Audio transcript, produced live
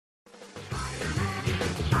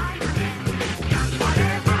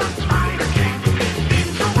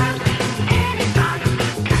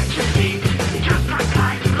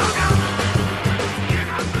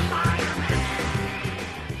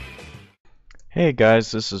Hey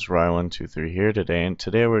guys, this is Ry123 here today, and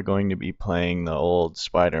today we're going to be playing the old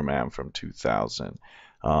Spider-Man from 2000.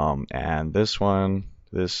 And this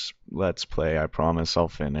Let's Play, I promise I'll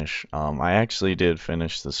finish. I actually did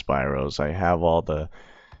finish the Spyros. I have all the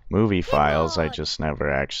movie files, I just never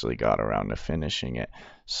actually got around to finishing it.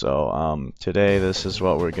 So, today this is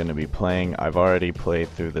what we're going to be playing. I've already played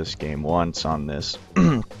through this game once on this,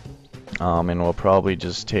 and we'll probably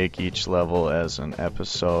just take each level as an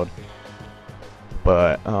episode.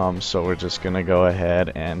 But, so we're just gonna go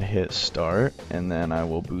ahead and hit start, and then I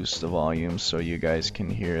will boost the volume so you guys can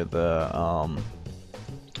hear the,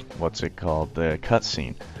 what's it called, the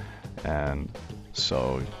cutscene. And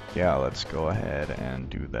so, yeah, let's go ahead and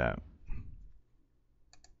do that.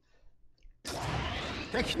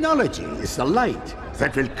 Technology is the light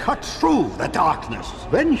that will cut through the darkness.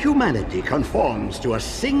 When humanity conforms to a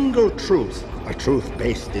single truth, a truth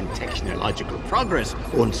based in technological progress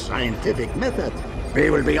and scientific method, we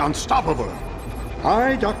will be unstoppable.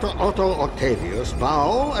 I, Dr. Otto Octavius,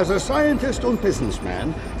 vow as a scientist and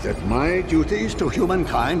businessman that my duties to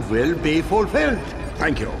humankind will be fulfilled.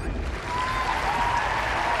 Thank you.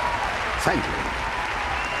 Thank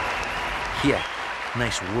you. Yeah,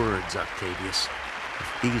 nice words, Octavius.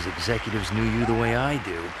 If these executives knew you the way I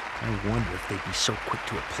do, I wonder if they'd be so quick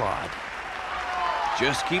to applaud.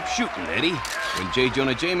 Just keep shooting, Eddie. When J.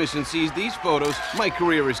 Jonah Jameson sees these photos, my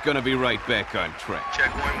career is gonna be right back on track.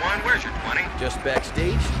 Checkpoint 1, where's your 20? Just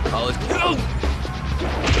backstage, call it...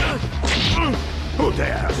 Who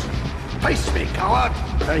dares? Face me, coward!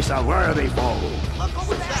 Face a worthy foe.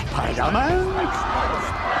 Spider-Man?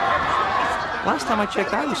 Last time I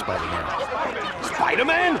checked, I was Spider-Man.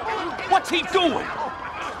 Spider-Man? What's he doing?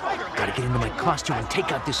 Gotta get into my costume and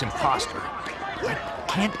take out this imposter. I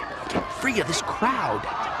can't get free of this crowd.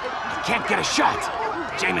 Can't get a shot.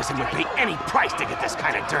 Jameson would pay any price to get this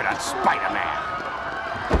kind of dirt on Spider-Man.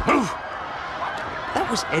 Move! That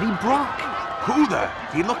was Eddie Brock. Who the?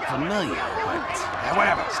 He looked familiar, but...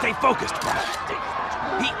 whatever. Stay focused, bro.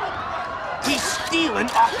 He's stealing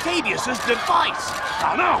Octavius's device.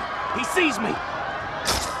 Oh, no! He sees me.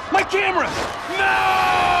 My camera!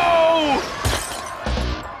 No!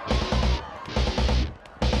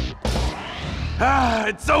 Ah,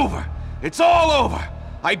 it's over. It's all over.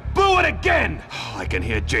 I blew it again. Oh, I can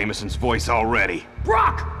hear Jameson's voice already.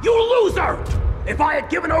 Brock, you loser! If I had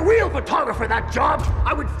given a real photographer that job,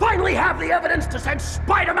 I would finally have the evidence to send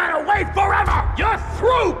Spider-Man away forever! You're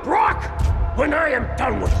through, Brock! When I am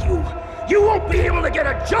done with you, you won't be able to get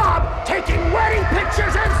a job taking wedding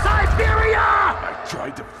pictures in Siberia! I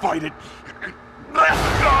tried to fight it.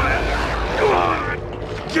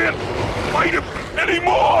 Can't fight him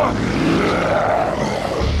anymore!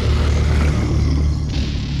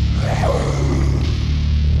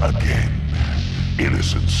 Again,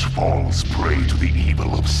 innocence falls prey to the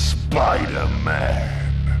evil of Spider-Man.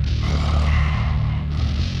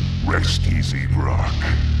 Rest easy, Brock.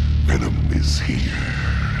 Venom is here.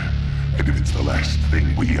 And if it's the last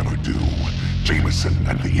thing we ever do, Jameson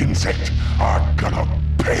and the insect are gonna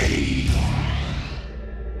pay.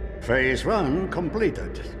 Phase 1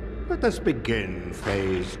 completed. Let us begin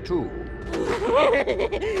Phase 2.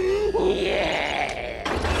 Yeah!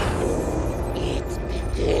 It's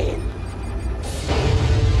begin.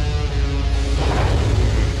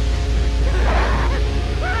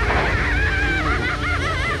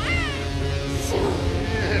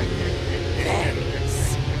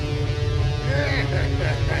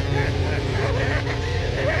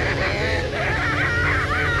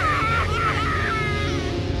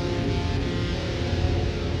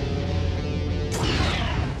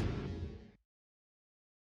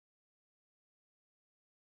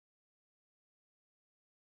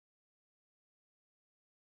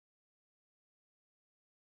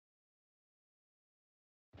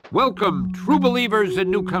 Welcome, true believers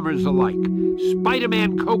and newcomers alike.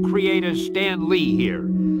 Spider-Man co-creator Stan Lee here.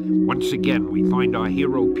 Once again, we find our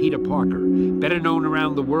hero Peter Parker, better known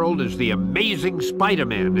around the world as the Amazing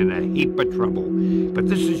Spider-Man, in a heap of trouble. But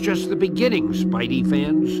this is just the beginning, Spidey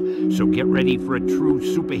fans. So get ready for a true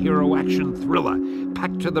superhero action thriller,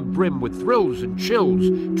 packed to the brim with thrills and chills,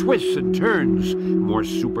 twists and turns, more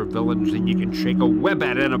supervillains than you can shake a web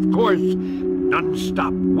at, and of course,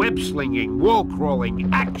 non-stop web-slinging, wall-crawling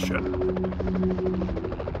action.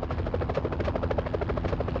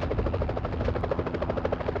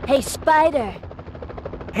 Hey, Spider.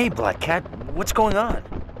 Hey, Black Cat, what's going on?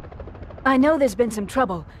 I know there's been some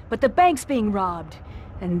trouble, but the bank's being robbed,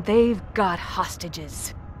 and they've got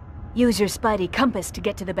hostages. Use your Spidey compass to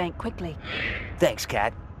get to the bank quickly. Thanks,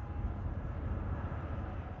 Cat.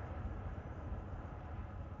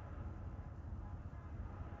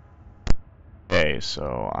 Okay,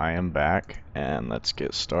 so I am back, and let's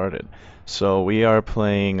get started. So we are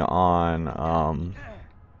playing on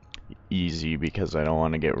easy because I don't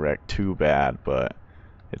want to get wrecked too bad, but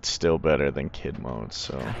it's still better than kid mode.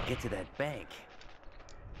 So Gotta get to that bank.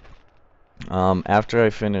 after I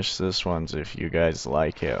finish this one, if you guys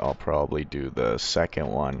like it, I'll probably do the second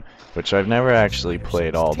one, which I've never actually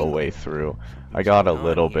played all the way through. I got a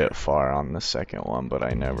little bit far on the second one, but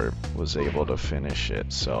I never was able to finish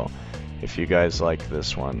it. So if you guys like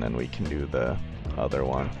this one, then we can do the other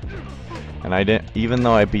one. And I didn't, even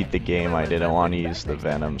though I beat the game, I didn't want to use the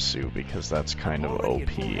Venom suit because that's kind of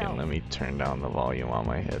OP. And let me turn down the volume on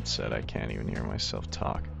my headset. I can't even hear myself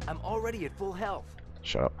talk. I'm already at full health.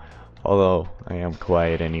 Shut up. Although I am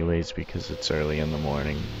quiet anyways because it's early in the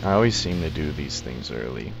morning. I always seem to do these things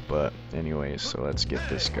early. But anyways, so let's get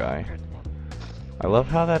this guy. I love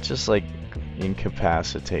how that just like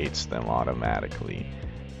incapacitates them automatically.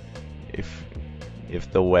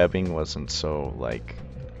 If the webbing wasn't so like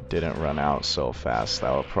didn't run out so fast,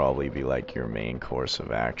 that would probably be like your main course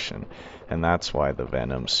of action. And that's why the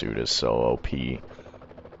Venom suit is so OP.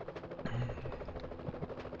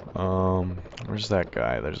 Where's that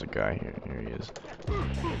guy? There's a guy here. Here he is.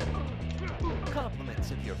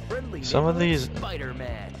 Compliments of your friendly Some of these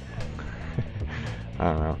Spider-Man. I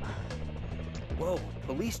don't know. Whoa,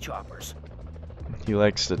 police choppers. He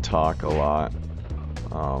likes to talk a lot.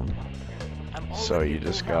 So you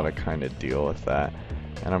just gotta kind of deal with that.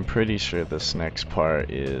 And I'm pretty sure this next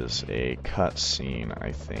part is a cutscene,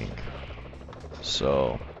 I think.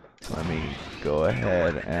 So let me go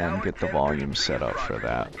ahead and get the volume set up for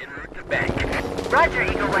that. Roger,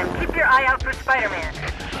 Eagle One. Keep your eye out for Spider-Man.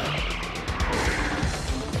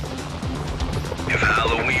 If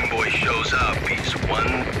Halloween Boy shows up, he's one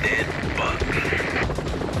dead buck.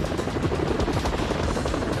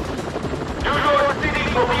 New York City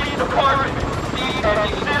Police Department. Cease and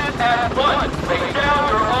desist at once. Lay down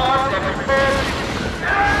your arms and prepare to...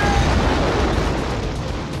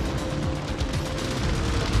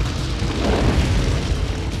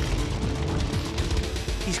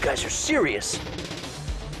 These guys are serious.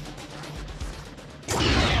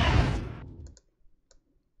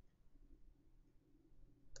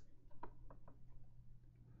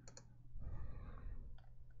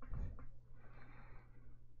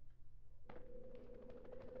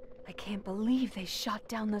 I can't believe they shot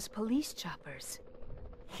down those police choppers.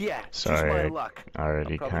 Yeah, sorry, just my luck. I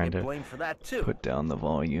already kind of put down the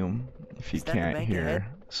volume. If you can't hear, ahead?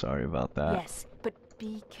 Sorry about that. Yes, but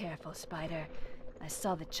be careful, Spider. I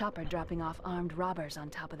saw the chopper dropping off armed robbers on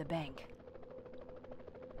top of the bank.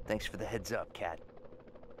 Thanks for the heads up, Cat.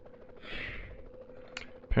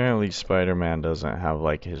 Apparently Spider-Man doesn't have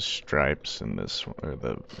like his stripes in this one, or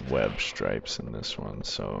the web stripes in this one,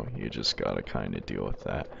 so you just gotta kind of deal with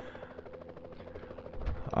that.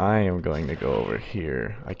 I am going to go over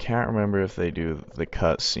here. I can't remember if they do the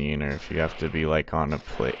cutscene or if you have to be like on a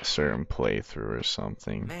certain playthrough or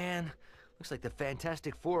something. Man, looks like the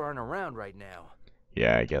Fantastic Four aren't around right now.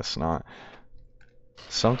 Yeah, I guess not.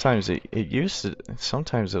 Sometimes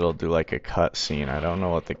sometimes it'll do like a cutscene. I don't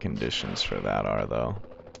know what the conditions for that are though.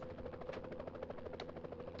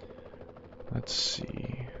 Let's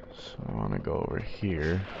see. So I want to go over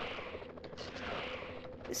here.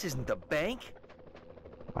 This isn't the bank.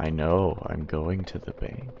 I know, I'm going to the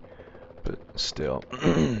bank, but still.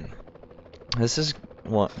 This is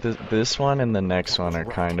this one and the next one are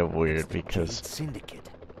kind of weird because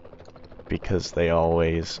they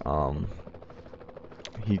always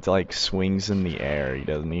he like swings in the air. He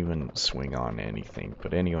doesn't even swing on anything.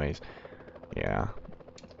 But anyways, yeah.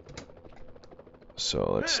 So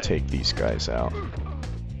let's take these guys out.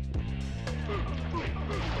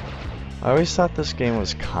 I always thought this game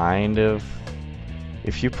was kind of,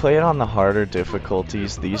 if you play it on the harder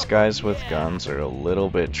difficulties, these guys with guns are a little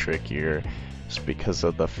bit trickier. It's because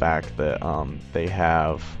of the fact that they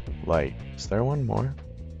have like, is there one more?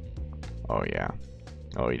 Oh yeah.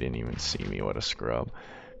 Oh, he didn't even see me, what a scrub.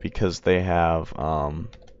 Because they have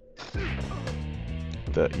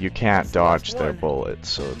you can't dodge their bullets,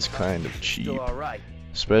 so it's kind of cheap.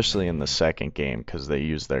 Especially in the second game because they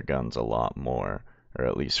use their guns a lot more, or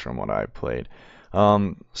at least from what I played.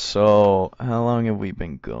 So how long have we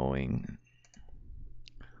been going?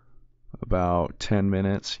 About 10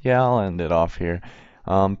 minutes. Yeah, I'll end it off here.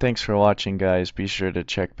 Thanks for watching, guys. Be sure to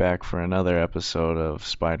check back for another episode of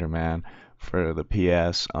Spider-Man for the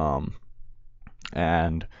PS.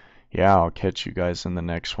 And yeah, I'll catch you guys in the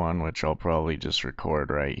next one, which I'll probably just record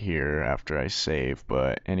right here after I save.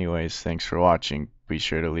 But anyways, thanks for watching. Be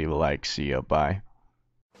sure to leave a like. See ya. Bye.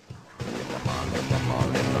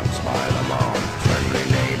 Spider-Man, friendly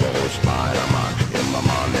neighbor, Spider-Man.